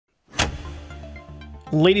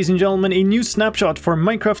Ladies and gentlemen, a new snapshot for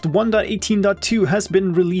Minecraft 1.18.2 has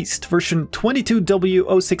been released, version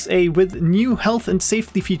 22w06a, with new health and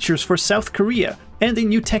safety features for South Korea and a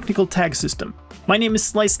new technical tag system. My name is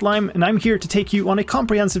Sliced Lime and I'm here to take you on a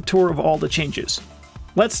comprehensive tour of all the changes.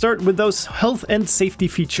 Let's start with those health and safety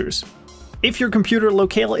features. If your computer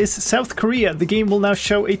locale is South Korea, the game will now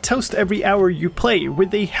show a toast every hour you play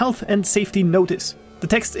with a health and safety notice. The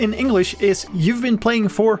text in English is "You've been playing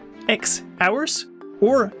for X hours?"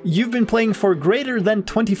 or "You've been playing for greater than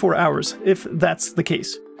 24 hours, if that's the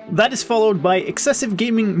case. That is followed by "Excessive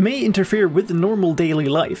gaming may interfere with normal daily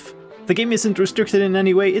life." The game isn't restricted in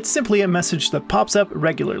any way, it's simply a message that pops up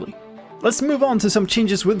regularly. Let's move on to some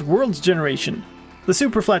changes with world generation. The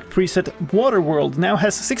Superflat preset Water World now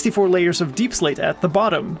has 64 layers of deep slate at the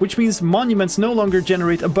bottom, which means monuments no longer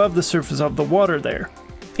generate above the surface of the water there.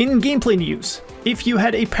 In gameplay news, if you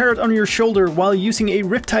had a parrot on your shoulder while using a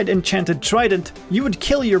Riptide enchanted trident, you would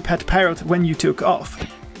kill your pet parrot when you took off.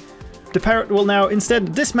 The parrot will now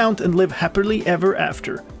instead dismount and live happily ever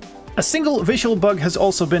after. A single visual bug has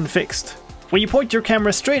also been fixed. When you point your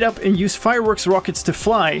camera straight up and use fireworks rockets to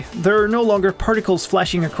fly, there are no longer particles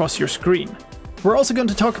flashing across your screen. We're also going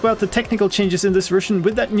to talk about the technical changes in this version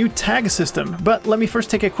with that new tag system, but let me first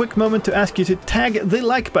take a quick moment to ask you to tag the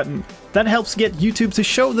like button. That helps get YouTube to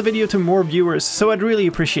show the video to more viewers, so I'd really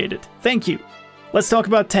appreciate it. Thank you! Let's talk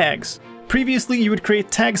about tags. Previously, you would create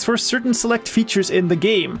tags for certain select features in the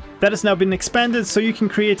game. That has now been expanded so you can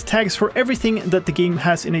create tags for everything that the game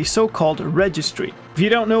has in a so-called registry. If you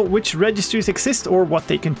don't know which registries exist or what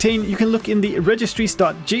they contain, you can look in the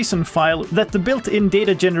registries.json file that the built-in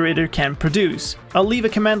data generator can produce. I'll leave a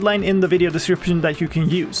command line in the video description that you can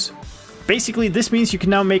use. Basically, this means you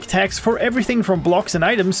can now make tags for everything from blocks and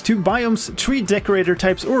items to biomes, tree decorator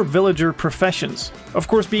types, or villager professions. Of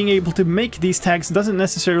course, being able to make these tags doesn't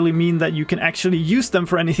necessarily mean that you can actually use them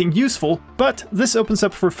for anything useful, but this opens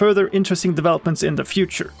up for further interesting developments in the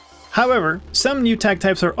future. However, some new tag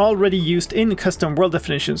types are already used in custom world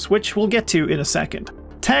definitions, which we'll get to in a second.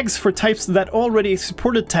 Tags for types that already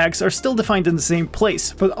supported tags are still defined in the same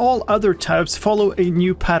place, but all other types follow a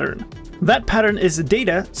new pattern. That pattern is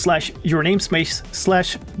data / your namespace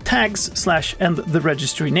 / tags / and the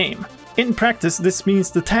registry name. In practice, this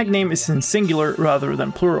means the tag name is in singular rather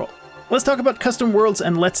than plural. Let's talk about custom worlds,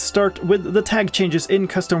 and let's start with the tag changes in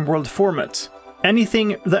custom world formats.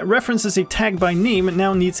 Anything that references a tag by name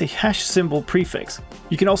now needs a hash symbol prefix.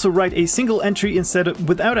 You can also write a single entry instead of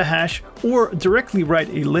without a hash, or directly write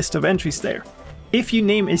a list of entries there. If you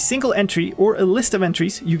name a single entry or a list of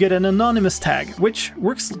entries, you get an anonymous tag, which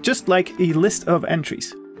works just like a list of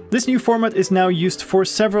entries. This new format is now used for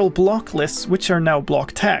several block lists, which are now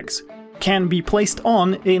block tags. Can be placed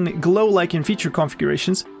on in glow-like in feature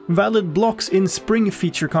configurations, valid blocks in spring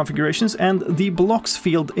feature configurations, and the blocks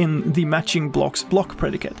field in the matching blocks block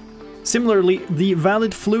predicate. Similarly, the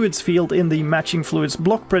valid fluids field in the matching fluids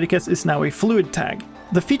block predicate is now a fluid tag.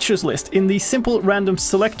 The features list in the simple random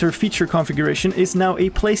selector feature configuration is now a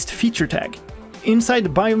placed feature tag.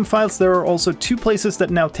 Inside biome files there are also two places that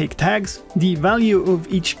now take tags. The value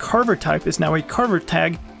of each carver type is now a carver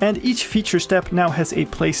tag, and each feature step now has a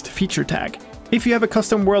placed feature tag. If you have a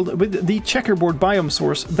custom world with the checkerboard biome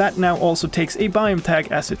source, that now also takes a biome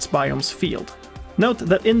tag as its biomes field. Note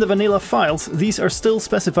that in the vanilla files, these are still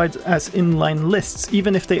specified as inline lists,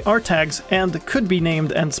 even if they are tags and could be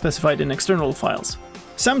named and specified in external files.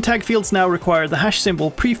 Some tag fields now require the hash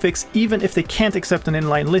symbol prefix even if they can't accept an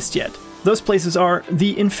inline list yet. Those places are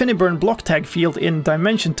the InfiniBurn block tag field in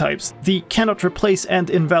dimension types, the cannot replace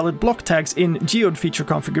and invalid block tags in geode feature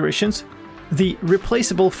configurations, the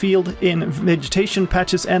replaceable field in vegetation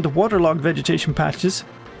patches and waterlogged vegetation patches,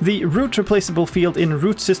 the root replaceable field in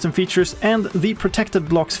root system features, and the protected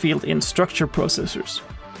blocks field in structure processors.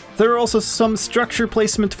 There are also some structure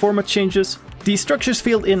placement format changes. The structures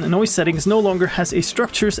field in noise settings no longer has a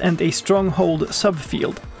structures and a stronghold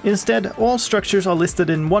subfield. Instead, all structures are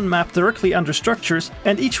listed in one map directly under structures,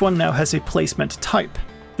 and each one now has a placement type.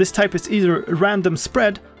 This type is either random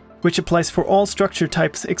spread, which applies for all structure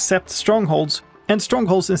types except strongholds, and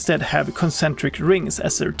strongholds instead have concentric rings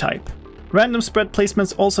as their type. Random spread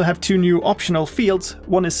placements also have two new optional fields.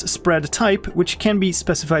 One is spread type, which can be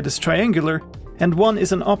specified as triangular, and one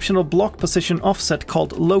is an optional block position offset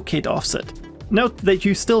called locate offset. Note that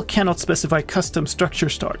you still cannot specify custom structure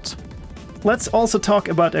starts. Let's also talk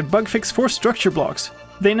about a bug fix for structure blocks.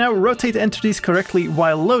 They now rotate entities correctly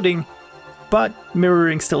while loading, but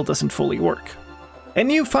mirroring still doesn't fully work. A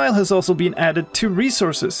new file has also been added to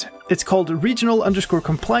resources. It's called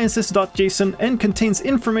regional_compliances.json and contains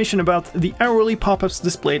information about the hourly pop-ups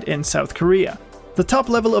displayed in South Korea. The top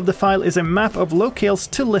level of the file is a map of locales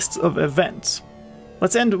to lists of events.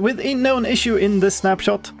 Let's end with a known issue in this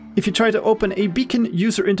snapshot. If you try to open a beacon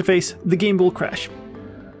user interface, the game will crash.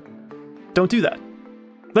 Don't do that.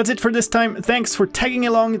 That's it for this time. Thanks for tagging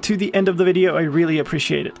along to the end of the video, I really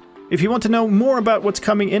appreciate it. If you want to know more about what's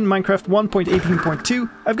coming in Minecraft 1.18.2,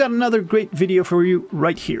 I've got another great video for you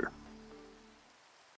right here.